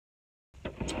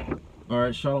All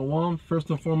right, Shalom. First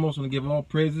and foremost, I'm going to give all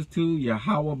praises to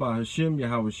Yahweh Bahashim,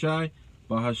 Yahweh Shai,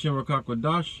 Bahashim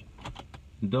Rakakwadash.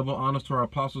 Double honors to our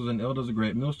apostles and elders of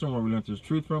Great Millstone, where we learned this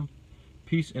truth from.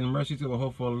 Peace and mercy to the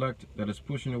hopeful elect that is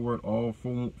pushing the word all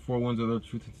four winds of their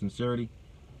truth and sincerity.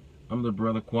 I'm the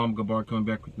brother Kwam Gabar, coming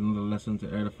back with another lesson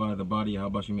to edify the body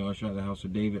of Yahweh Shai, Shai, the house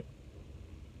of David.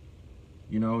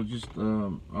 You know, just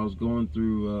I was going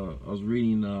through, I was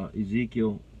reading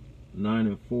Ezekiel 9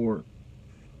 and 4.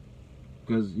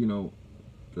 Because, you know,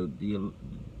 the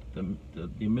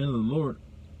men of the Lord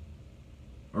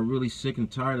are really sick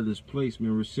and tired of this place,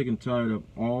 man. We're sick and tired of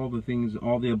all the things,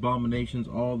 all the abominations,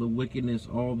 all the wickedness,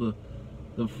 all the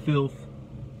filth.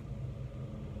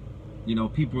 You know,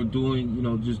 people are doing, you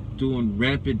know, just doing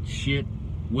rampant shit.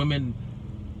 Women's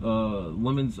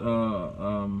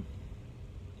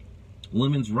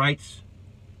rights,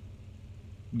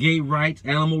 gay rights,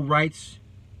 animal rights.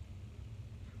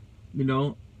 You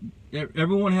know,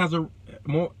 everyone has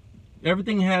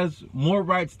everything has more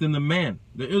rights than the man,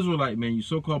 the Israelite man, you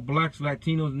so-called blacks,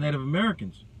 Latinos, and Native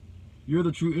Americans. You're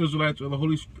the true Israelites of the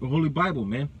Holy Bible,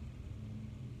 man.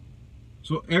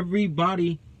 So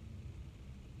everything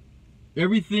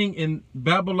in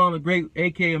Babylon the Great,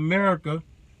 aka America,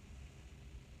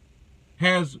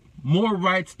 has more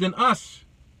rights than us.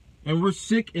 And we're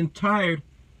sick and tired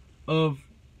of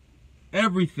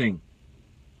everything.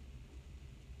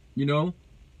 You know?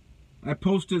 I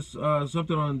posted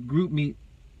something on GroupMe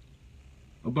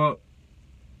about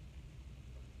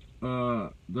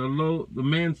the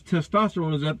man's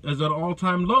testosterone is at an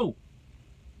all-time low.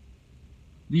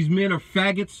 These men are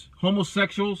faggots,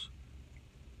 homosexuals,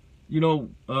 you know,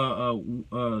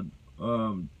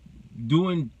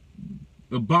 doing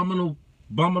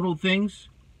abominable things,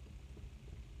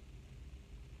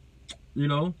 you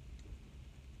know.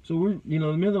 So we're, you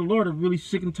know, the men of the Lord are really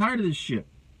sick and tired of this shit.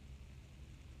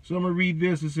 So I'm going to read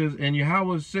this. It says, and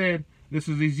Yahweh said, this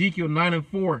is Ezekiel 9 and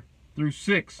 4 through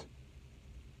 6.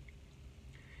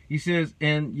 He says,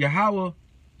 and Yahweh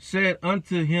said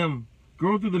unto him,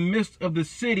 go through the midst of the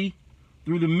city,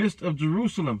 through the midst of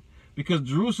Jerusalem, because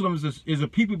Jerusalem is a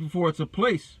people before it's a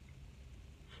place.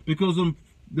 Because them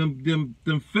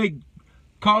fake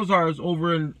Khazars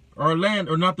over in our land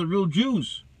are not the real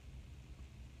Jews.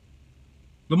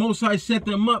 The Most High set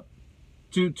them up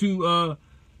to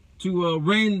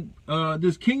reign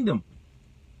this kingdom.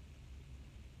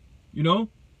 You know,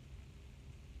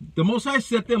 the Most High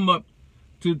set them up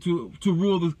to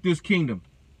rule this kingdom.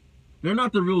 They're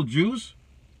not the real Jews.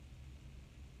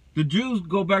 The Jews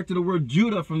go back to the word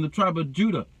Judah, from the tribe of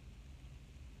Judah.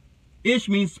 Ish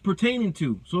means pertaining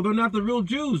to. So they're not the real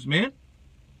Jews, man.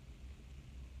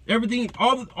 Everything,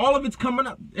 all of it's coming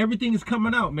out. Everything is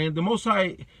coming out, man. The Most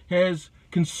High has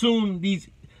consumed this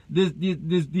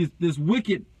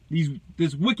wicked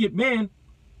man,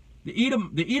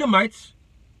 the Edomites.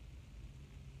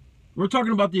 We're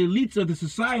talking about the elites of the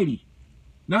society,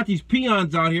 not these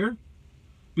peons out here,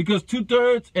 because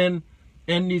 2/3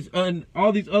 and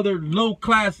all these other low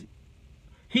class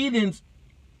heathens,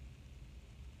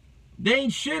 they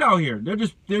ain't shit out here.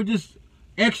 They're just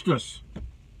extras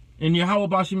in Yahweh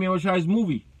Bashim Shai's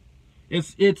movie.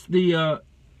 It's the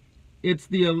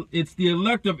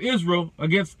elect of Israel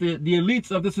against the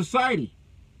elites of the society.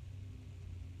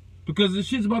 Because this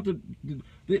shit's about to,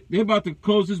 they're about to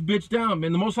close this bitch down,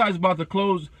 man. The Most High is about to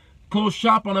close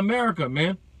shop on America,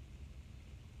 man.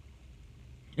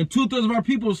 And 2/3 of our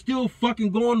people are still fucking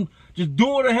going, just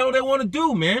doing what the hell they want to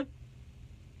do, man.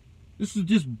 This is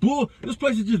just this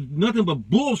place is just nothing but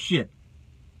bullshit.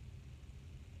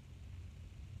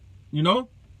 You know?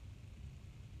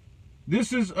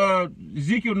 This is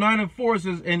Ezekiel 9 and 4. It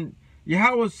says, and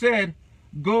Yahweh said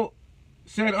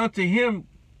unto him,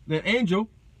 the angel,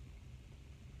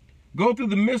 go through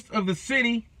the midst of the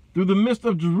city, through the midst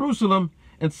of Jerusalem,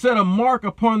 and set a mark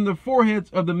upon the foreheads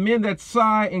of the men that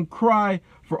sigh and cry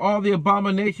for all the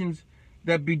abominations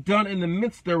that be done in the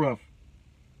midst thereof.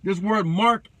 This word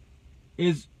mark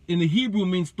is, in the Hebrew,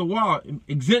 means tawah,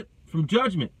 exempt from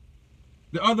judgment.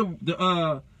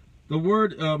 The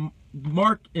word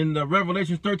mark in the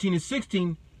Revelation 13 and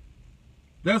 16,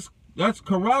 that's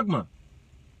charagma.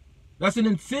 That's an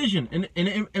incision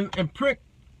and prick.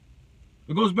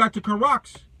 It goes back to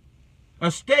karax, a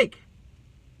stake.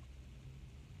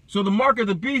 So the mark of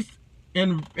the beast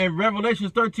in Revelation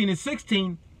 13 and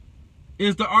 16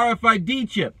 is the RFID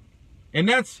chip, and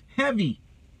that's heavy.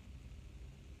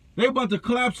 They about to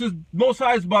collapse this. Most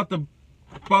High is about to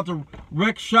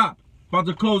wreck shop, about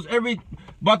to close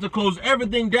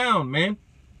everything down, man.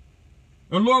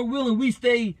 And Lord willing, we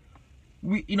stay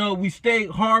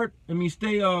hard, and we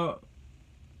stay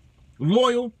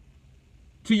loyal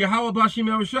to Yahweh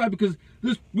Bashim El-Shai, because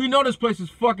we know this place is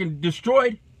fucking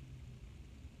destroyed.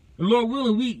 And Lord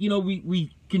willing,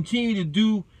 we continue to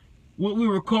do what we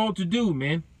were called to do,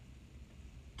 man.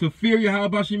 To fear Yahweh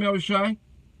Bashim El-Shai,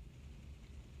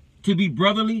 to be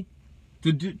brotherly,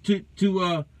 to do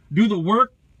the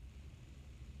work.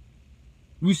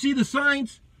 We see the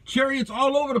signs, chariots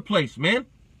all over the place, man.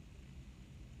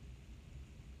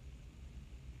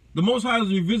 The Most High is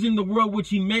revisiting the world which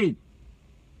He made.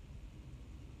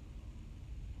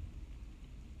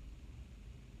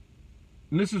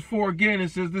 And this is 4 again.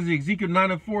 It says, this is Ezekiel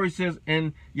 9:4. He says,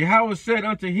 and Yahweh said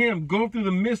unto him, go through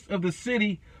the midst of the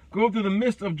city, go through the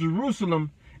midst of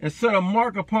Jerusalem, and set a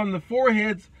mark upon the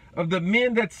foreheads of the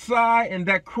men that sigh and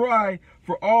that cry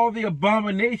for all the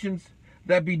abominations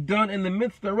that be done in the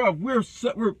midst thereof. We're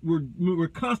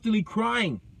constantly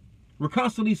crying. We're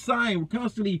constantly sighing. We're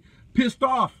constantly pissed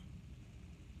off.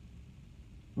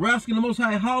 We're asking the Most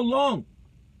High, how long?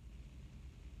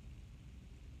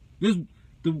 The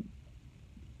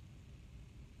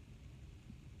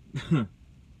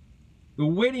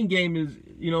waiting game is,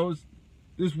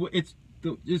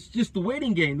 it's just the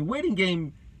waiting game. The waiting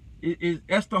game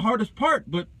that's the hardest part.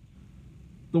 But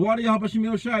the Wadi Yahweh Bashim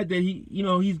El-Shai, that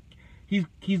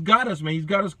he's got us, man. He's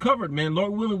got us covered, man.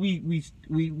 Lord willing, we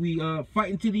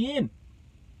fight into the end,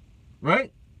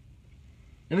 right?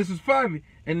 And this is 5.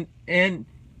 And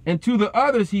to the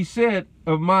others he said,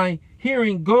 of my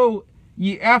hearing, go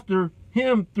ye after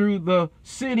him through the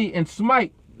city and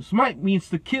smite. Smite means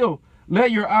to kill.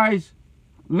 Let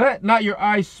not your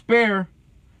eyes spare,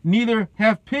 neither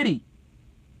have pity.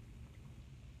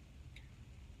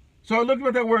 So I looked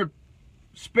at that word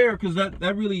spare, because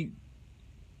that really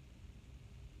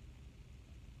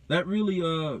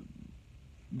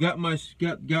got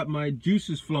my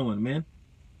juices flowing, man.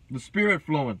 The spirit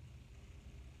flowing.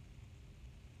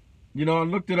 I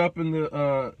looked it up in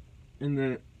the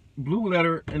blue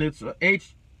letter, and it's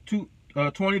H2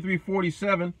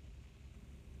 2347.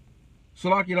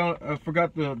 Salaki, I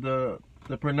forgot the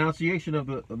pronunciation of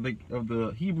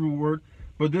the Hebrew word,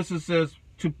 but this says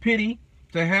to pity,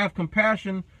 to have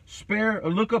compassion, spare, or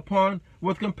look upon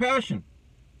with compassion.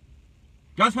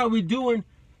 That's how we're doing.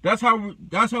 That's how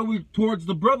we're towards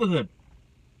the brotherhood.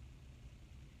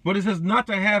 But it says not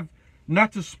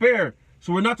to spare.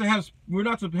 So we're not to have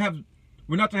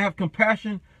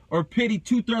compassion or pity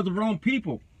 2/3 of our own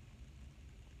people,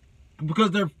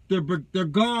 because they're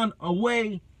gone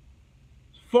away,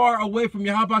 far away from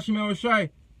Yahweh Bashim El-Shai.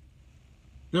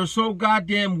 They're so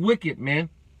goddamn wicked, man.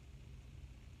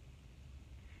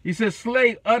 He says,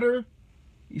 slay utterly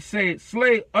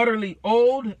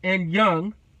old and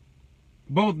young,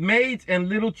 both maids and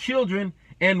little children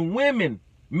and women.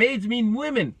 Maids mean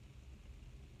women.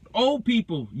 Old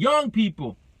people, young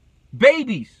people,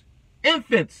 babies,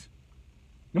 infants.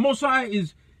 The Most High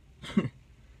is,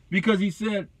 because he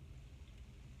said,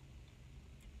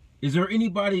 is there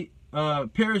anybody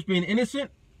perish being innocent?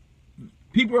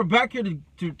 People are back here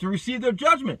to receive their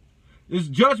judgment. It's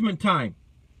judgment time.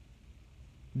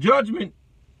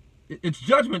 It's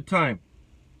judgment time.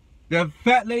 The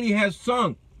fat lady has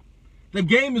sung. The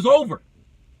game is over.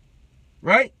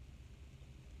 Right?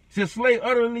 It says, slay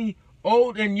utterly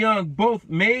old and young, both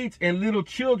maids and little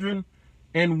children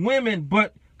and women,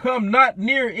 but come not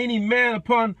near any man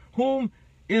upon whom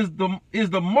is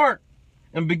the mark,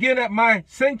 and begin at my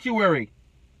sanctuary,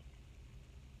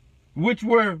 which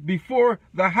were before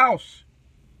the house.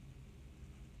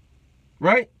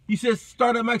 Right? He says,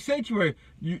 start at my sanctuary.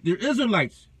 They're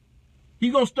Israelites. He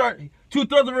gonna start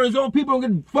 2/3 of his own people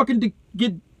gonna fucking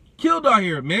get killed out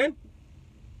here, man.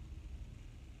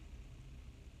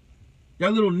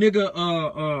 That little nigga,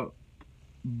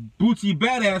 Bootsy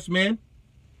badass, man.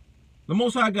 The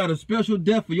Most High got a special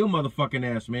death for your motherfucking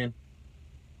ass, man.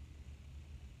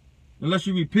 Unless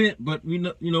you repent, but it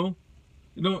don't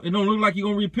look like you're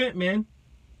gonna repent, man.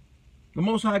 The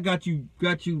Most High got you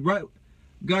right,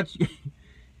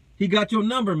 he got your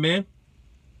number, man.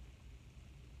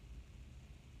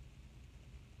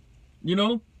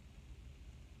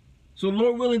 So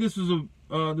Lord willing, this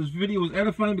video was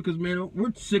edifying, because, man,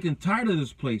 we're sick and tired of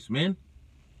this place, man.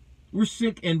 We're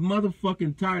sick and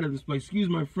motherfucking tired of this place. Excuse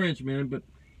my French, man, but,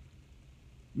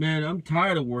 man, I'm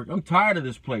tired of work. I'm tired of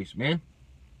this place, man.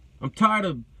 I'm tired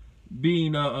of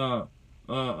being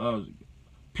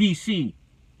PC,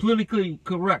 politically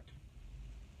correct.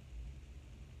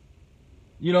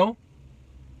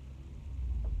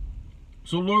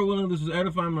 So Lord willing, this is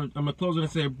edifying. I'm gonna close it and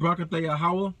say, Barakatah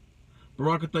Yahweh,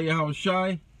 Barakatah Yahweh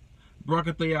Shai,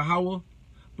 Barakatah Yahweh,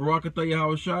 Barakatah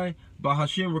Yahweh Shai,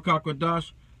 Bahashim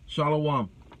Rakakwadash, Shalom.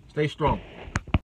 Stay strong.